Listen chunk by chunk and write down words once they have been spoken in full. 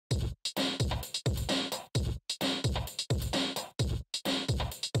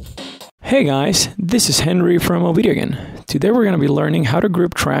Hey guys, this is Henry from OBEDIA again. Today we're going to be learning how to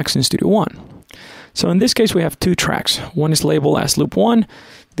group tracks in Studio One. So in this case we have two tracks. One is labeled as loop 1,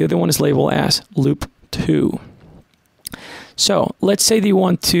 the other one is labeled as loop 2. So let's say that you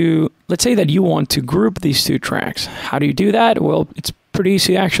want to group these two tracks. How do you do that? Well, it's pretty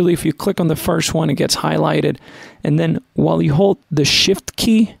easy actually. If you click on the first one, it gets highlighted, and then while you hold the shift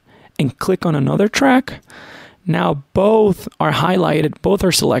key and click on another track, now both are highlighted, both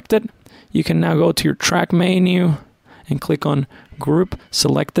are selected. You can now go to your track menu and click on Group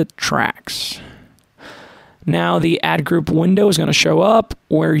Selected Tracks. Now the Add Group window is going to show up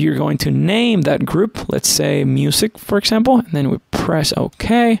where you're going to name that group. Let's say Music, for example, and then we press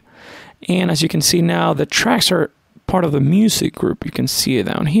OK. And as you can see now, the tracks are part of the Music group. You can see it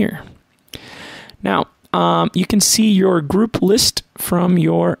down here. Now, you can see your group list from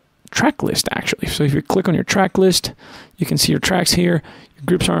your track list actually. So if you click on your track list, you can see your tracks here. Your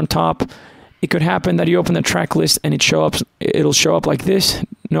groups are on top. It could happen that you open the track list and it'll show up like this.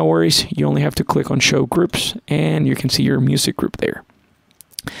 No worries. You only have to click on Show Groups and you can see your music group there.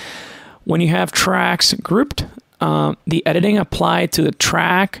 When you have tracks grouped, the editing applied to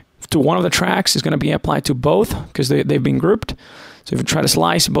one of the tracks is going to be applied to both because they've been grouped. So if you try to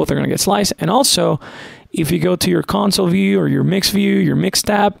slice, both are going to get sliced. And also, if you go to your console view or your mix view, your mix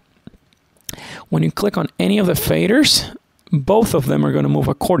tab, when you click on any of the faders, both of them are going to move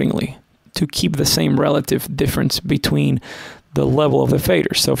accordingly to keep the same relative difference between the level of the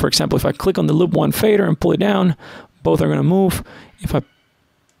faders. So for example, if I click on the loop 1 fader and pull it down, both are going to move. If I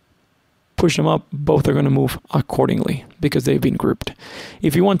push them up, both are going to move accordingly because they've been grouped.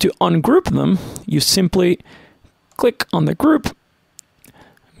 If you want to ungroup them, you simply click on the group,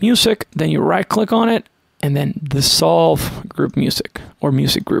 Music, then you right click on it, and then dissolve group music or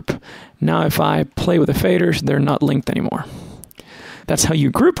music group. Now if I play with the faders, they're not linked anymore. That's how you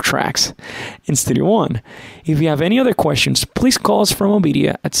group tracks in Studio One. If you have any other questions, please call us from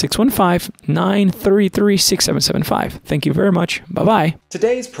OBEDIA at 615-933-6775. Thank you very much. Bye-bye.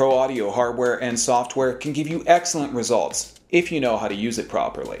 Today's pro audio hardware and software can give you excellent results if you know how to use it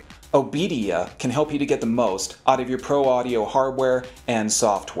properly. OBEDIA can help you to get the most out of your pro audio hardware and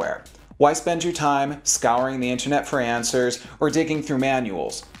software. Why spend your time scouring the internet for answers or digging through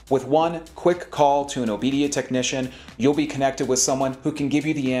manuals? With one quick call to an OBEDIA technician, you'll be connected with someone who can give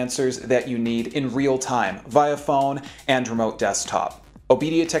you the answers that you need in real time via phone and remote desktop.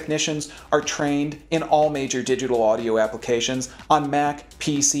 OBEDIA technicians are trained in all major digital audio applications on Mac,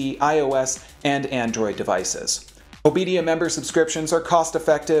 PC, iOS, and Android devices. OBEDIA member subscriptions are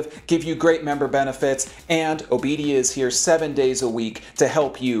cost-effective, give you great member benefits, and OBEDIA is here 7 days a week to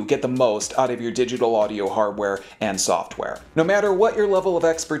help you get the most out of your digital audio hardware and software. No matter what your level of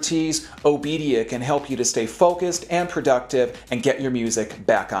expertise, OBEDIA can help you to stay focused and productive and get your music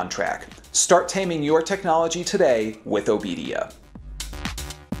back on track. Start taming your technology today with OBEDIA.